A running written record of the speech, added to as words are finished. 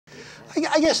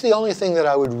I guess the only thing that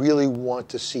I would really want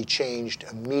to see changed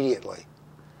immediately,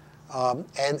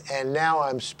 and now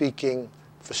I'm speaking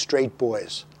for straight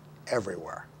boys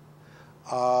everywhere,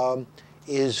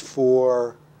 is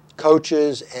for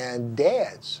coaches and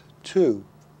dads, too,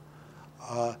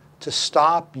 to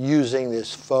stop using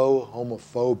this faux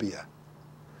homophobia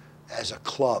as a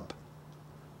club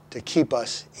to keep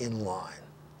us in line.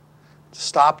 To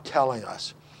stop telling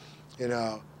us, you're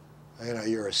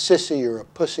a sissy, you're a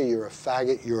pussy, you're a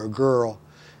faggot, you're a girl,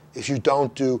 if you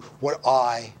don't do what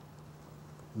I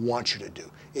want you to do.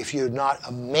 If you're not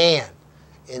a man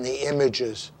in the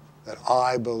images that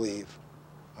I believe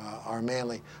are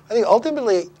manly. I think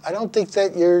ultimately, I don't think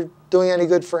that you're doing any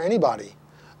good for anybody.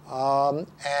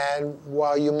 And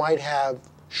while you might have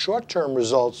short-term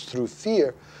results through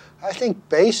fear, I think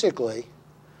basically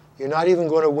you're not even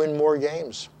going to win more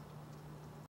games.